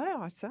I mean, may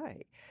I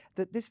say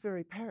that this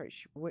very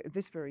parish,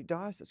 this very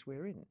diocese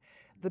we're in,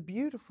 the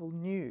beautiful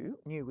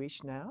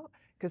newish now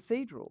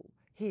cathedral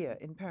here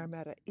in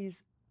Parramatta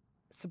is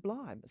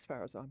sublime as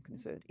far as I'm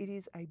concerned. It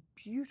is a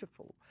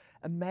beautiful,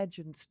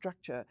 imagined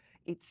structure.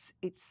 It's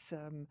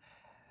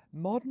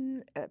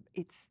modern,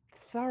 it's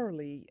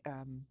thoroughly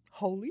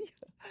holy.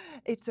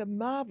 It's a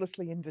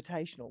marvellously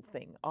invitational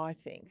thing, I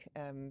think.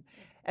 And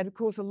of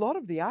course, a lot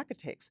of the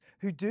architects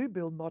who do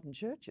build modern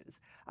churches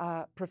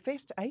are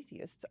professed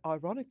atheists,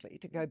 ironically,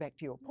 to go back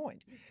to your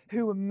point,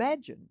 who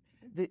imagine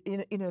that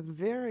in a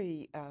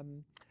very,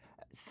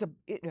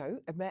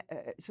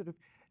 sort of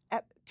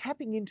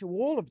tapping into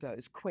all of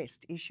those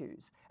quest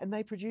issues, and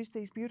they produce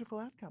these beautiful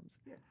outcomes.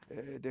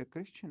 The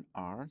Christian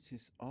arts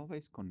is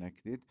always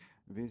connected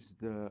with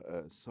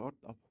the sort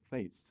of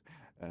faith.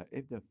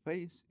 If the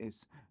faith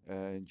is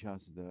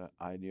just the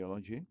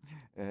ideology,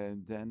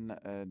 then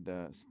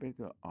the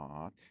spiritual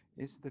art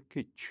is the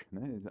kitsch,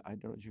 the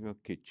ideological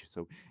kitsch.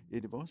 So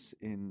it was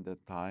in the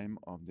time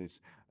of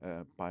this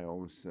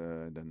Pius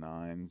the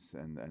Ninth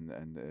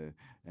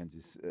and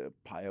this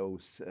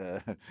Pius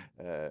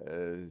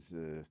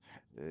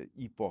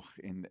epoch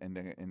in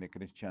the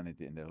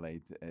Christianity in the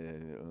late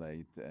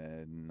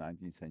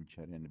 19th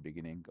century and the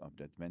beginning of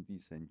the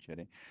 20th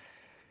century.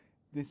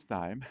 This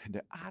time,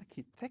 the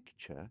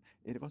architecture,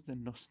 it was the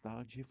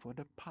nostalgia for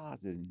the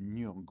past, the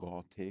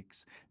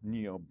neo-Gothics,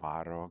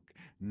 neo-Baroque,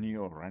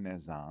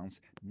 neo-Renaissance,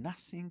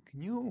 nothing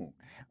new.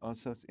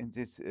 Also in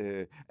this,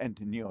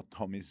 and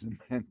neo-Thomism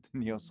and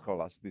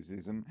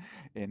neo-scholasticism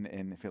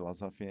in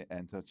philosophy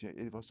and such.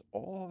 It was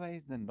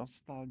always the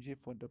nostalgia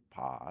for the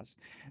past,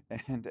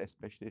 and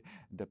especially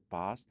the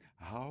past,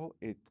 how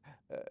it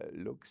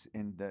looks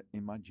in the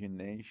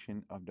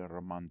imagination of the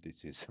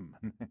Romanticism.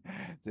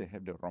 They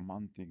have the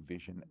romantic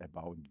vision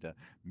about the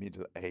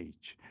Middle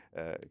Age,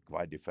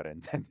 quite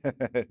different than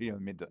the real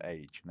Middle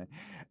Age.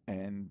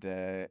 And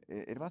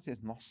it was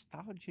this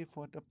nostalgia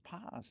for the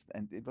past,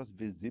 and it was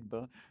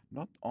visible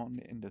not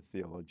only in the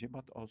theology,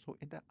 but also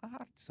in the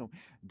arts. So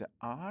the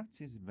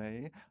arts is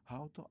way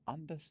how to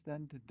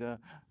understand the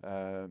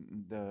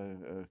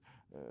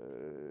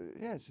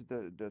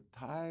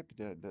type,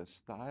 the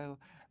style,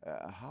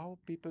 how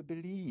people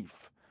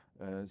believe.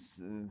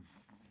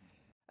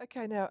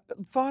 Okay, now,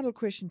 final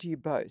question to you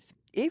both.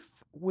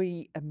 If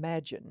we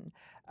imagine,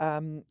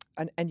 and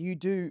you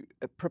do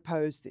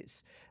propose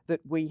this,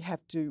 that we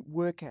have to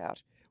work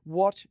out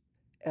what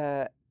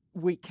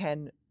we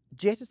can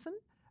jettison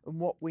and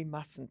what we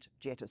mustn't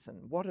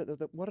jettison.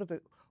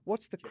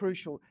 What's the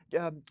crucial,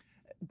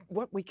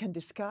 what we can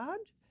discard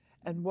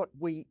and what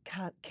we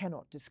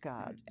cannot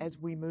discard as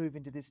we move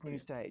into this new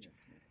stage.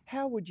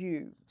 How would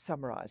you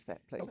summarise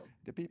that, please?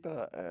 The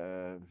people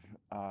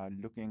are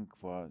looking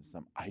for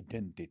some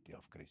identity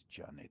of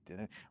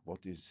Christianity.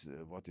 What is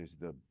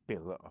the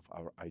pillar of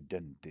our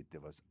identity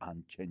was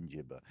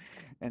unchangeable,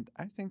 and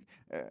I think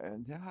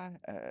there are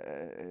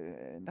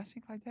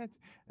nothing like that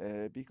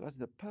because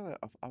the pillar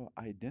of our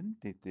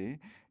identity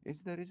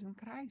is the risen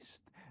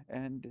Christ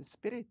and the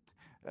Spirit.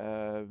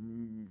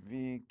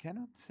 We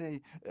cannot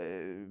say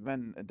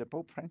when the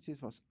Pope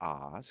Francis was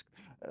asked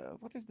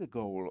what is the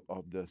goal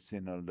of the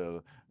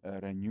synodal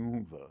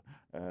renewal,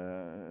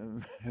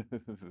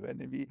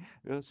 when we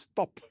will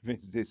stop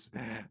with this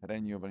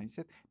renewal, he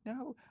said,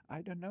 "No,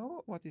 I don't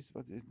know what is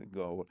the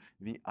goal.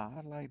 We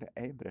are like the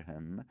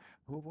Abraham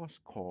who was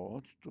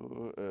called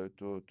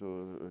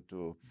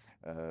to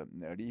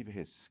leave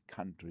his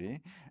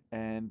country,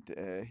 and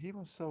he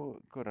was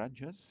so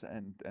courageous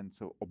and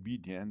so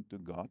obedient to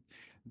God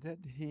that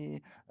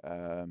he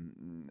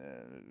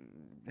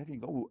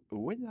go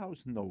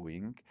without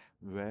knowing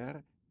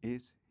where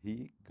is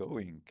he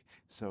going."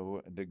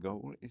 So the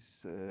goal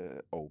is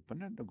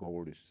open, and the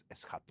goal is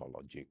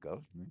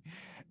eschatological,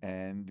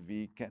 and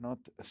we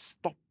cannot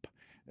stop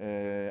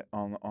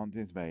on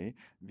this way.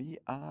 We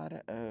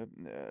are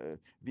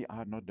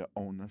not the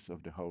owners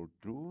of the whole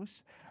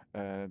truth.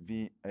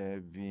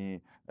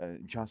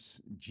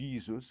 Just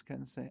Jesus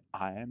can say,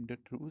 "I am the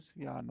truth."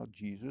 We are not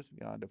Jesus.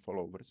 We are the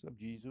followers of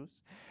Jesus,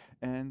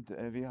 and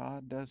we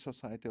are the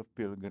Society of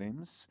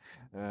Pilgrims,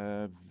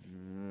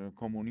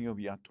 Communio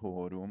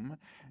Viatorum,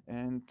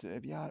 and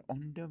we are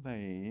on the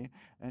way.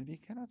 And we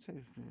cannot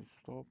say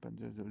stop and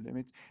there's a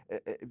limit.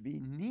 We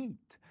need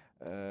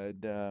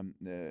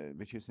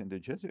which is in the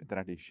Jesuit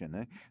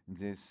tradition,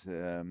 this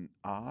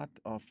art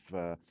of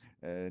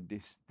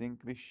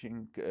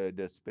distinguishing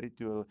the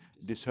spiritual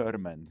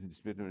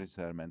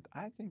discernment.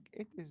 I think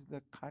it is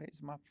the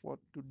charisma for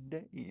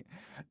today,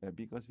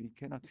 because we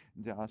cannot.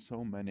 There are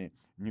so many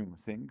new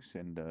things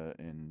in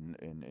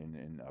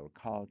our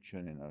culture,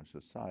 in our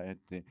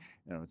society,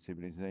 in our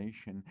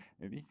civilization.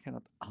 We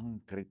cannot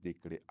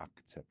uncritically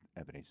accept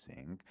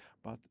everything,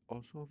 but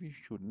also we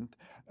shouldn't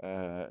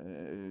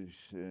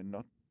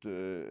not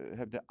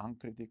have the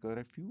uncritical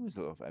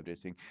refusal of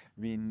everything.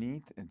 We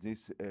need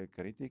this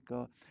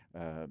critical,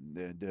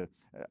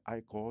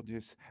 I call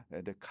this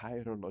the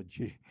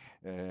chirology,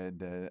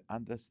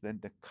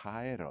 understand the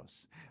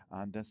kairos,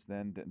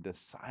 understand the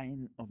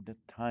sign of the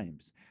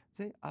times.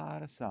 They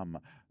are some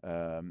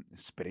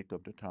spirit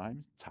of the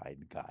times,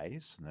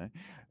 Zeitgeist.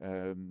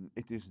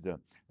 It is the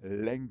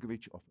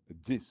language of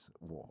this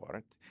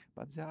world,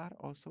 but they are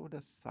also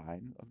the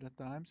sign of the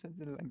times and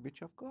the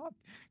language of God.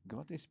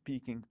 God is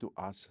speaking to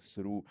us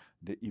through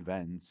the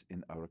events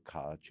in our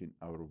culture, in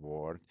our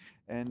world,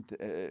 and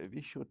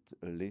we should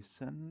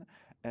listen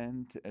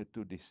and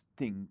to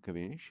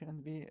distinguish,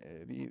 and we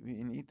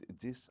need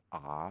this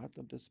art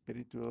of the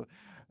spiritual,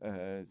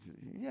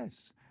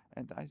 yes.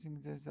 And I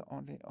think that's the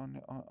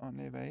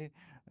only way.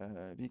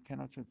 We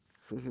cannot say,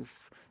 these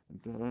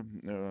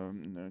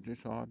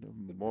are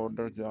the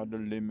borders, these are the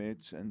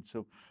limits, and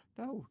so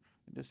no.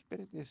 The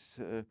spirit is,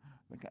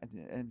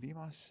 and we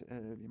must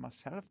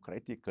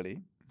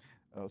self-critically,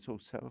 also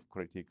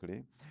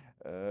self-critically,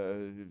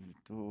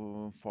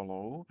 to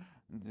follow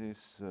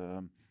this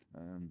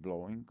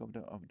blowing of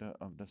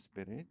the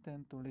spirit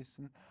and to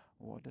listen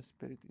what the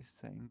spirit is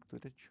saying to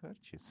the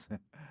churches.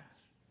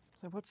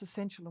 So what's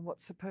essential and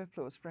what's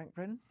superfluous, Frank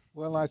Brennan?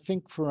 Well, I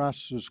think for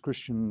us as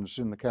Christians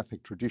in the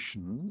Catholic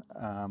tradition,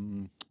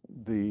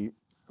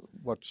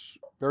 what's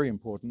very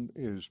important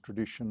is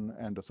tradition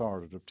and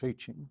authoritative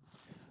teaching.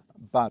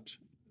 But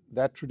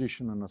that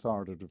tradition and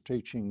authoritative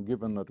teaching,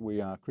 given that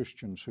we are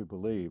Christians who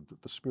believe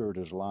that the Spirit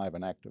is alive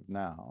and active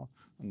now,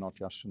 and not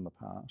just in the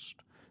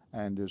past,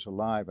 and is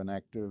alive and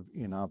active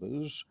in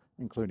others,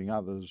 including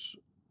others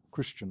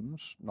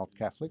Christians, not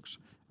Catholics,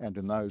 and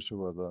in those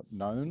who are the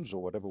knowns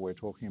or whatever we're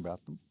talking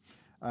about them,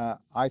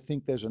 I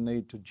think there's a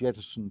need to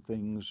jettison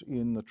things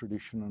in the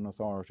tradition and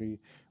authority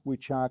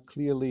which are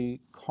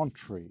clearly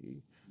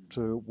contrary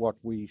to what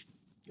we,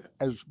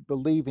 as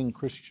believing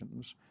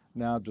Christians,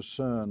 now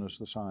discern as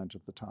the signs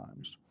of the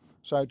times.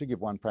 So to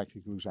give one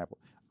practical example,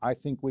 I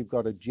think we've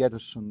got to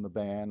jettison the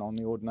ban on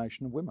the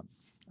ordination of women.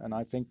 And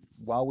I think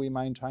while we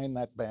maintain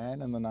that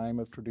ban in the name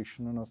of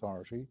tradition and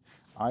authority,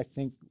 I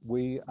think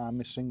we are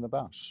missing the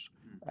bus.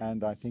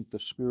 And I think the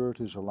Spirit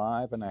is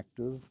alive and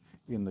active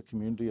in the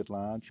community at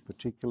large,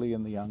 particularly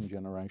in the young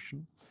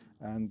generation.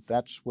 And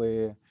that's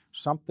where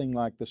something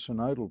like the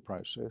synodal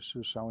process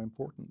is so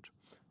important.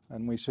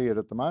 And we see it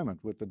at the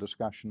moment with the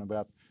discussion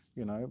about,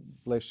 you know,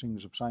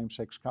 blessings of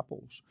same-sex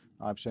couples.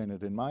 I've seen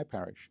it in my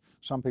parish.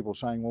 Some people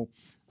saying, well,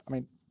 I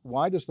mean,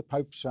 why does the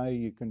Pope say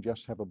you can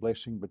just have a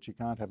blessing but you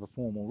can't have a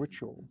formal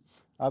ritual?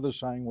 Others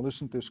saying, well,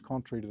 isn't this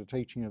contrary to the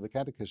teaching of the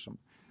Catechism?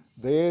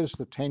 There's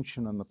the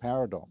tension and the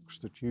paradox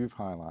that you've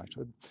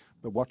highlighted,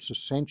 but what's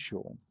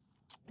essential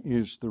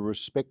is the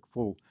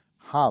respectful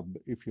hub,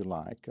 if you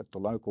like, at the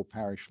local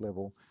parish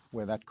level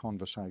where that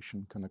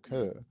conversation can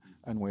occur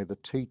and where the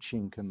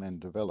teaching can then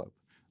develop.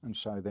 And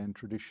so then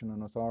tradition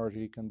and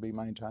authority can be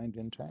maintained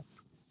intact.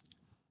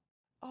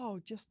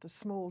 Oh, just a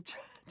small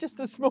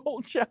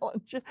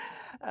challenge.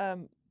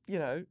 You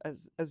know,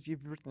 as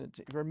you've written it,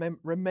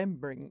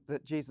 remembering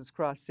that Jesus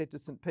Christ said to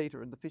St.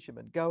 Peter and the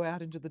fishermen, go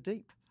out into the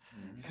deep,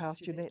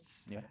 cast your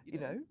nets. Yeah. You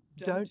know,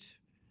 don't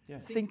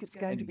think it's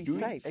going to be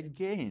safe.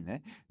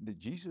 Again,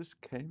 Jesus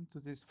came to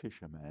this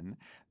fisherman.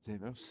 They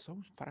were so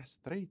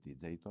frustrated.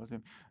 They told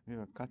him, we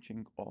were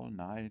catching all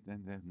night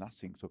and there's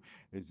nothing. So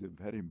it's a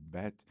very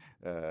bad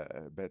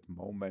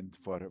moment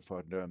for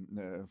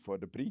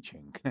the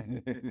preaching.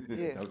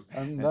 Yes.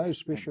 And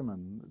those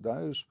fishermen,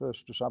 those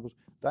first disciples,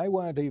 they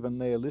weren't even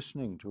there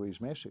listening to his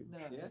message. No.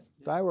 Yeah.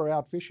 They were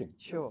out fishing.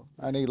 Sure.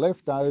 And he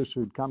left those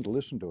who'd come to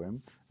listen to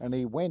him, and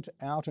he went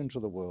out into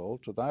the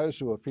world to those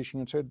who were fishing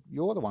and said,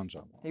 you're the ones I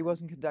want. He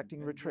wasn't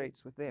conducting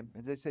retreats with them.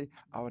 And they say,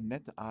 our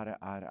nets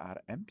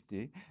are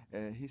empty.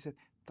 He said,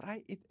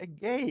 try it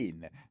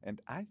again. And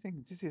I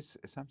think this is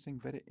something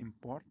very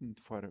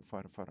important for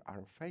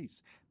our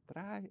faith.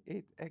 Try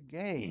it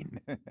again.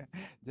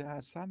 There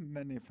are so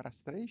many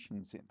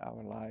frustrations in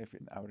our life,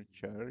 in our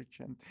church,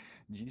 and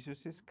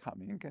Jesus is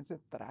coming and said,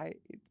 try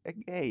it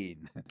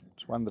again.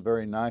 It's one of the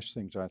very nice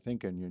things, I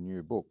think, in your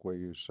new book, where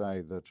you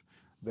say that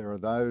there are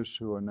those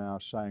who are now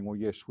saying, well,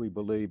 yes, we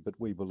believe, but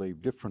we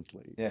believe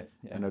differently. Yeah.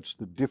 And it's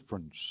the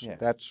difference. Yeah.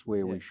 That's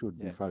where we should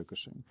be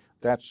focusing.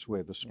 That's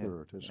where the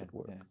Spirit is at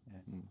work.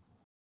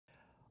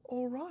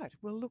 All right.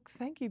 Well, look,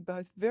 thank you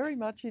both very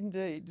much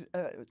indeed.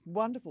 It's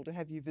wonderful to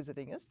have you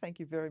visiting us.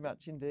 Thank you very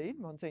much indeed,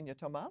 Monsignor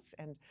Tomáš.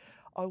 And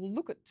I will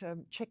look at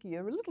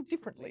Czechia a little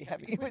differently,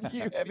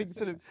 having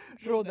sort of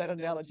drawn that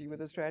analogy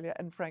with Australia.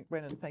 And Frank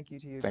Brennan, thank you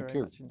to you very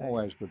much indeed.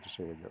 Always good to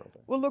see you,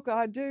 Geraldine. Well, look,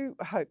 I do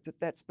hope that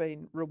that's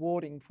been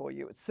rewarding for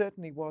you. It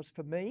certainly was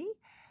for me.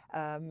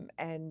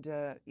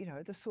 You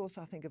know, the source,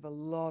 I think, of a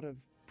lot of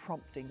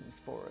promptings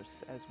for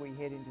us as we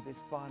head into this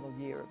final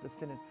year of the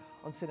Synod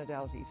on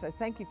Synodality. So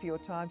thank you for your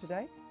time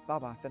today.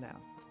 Bye-bye for now.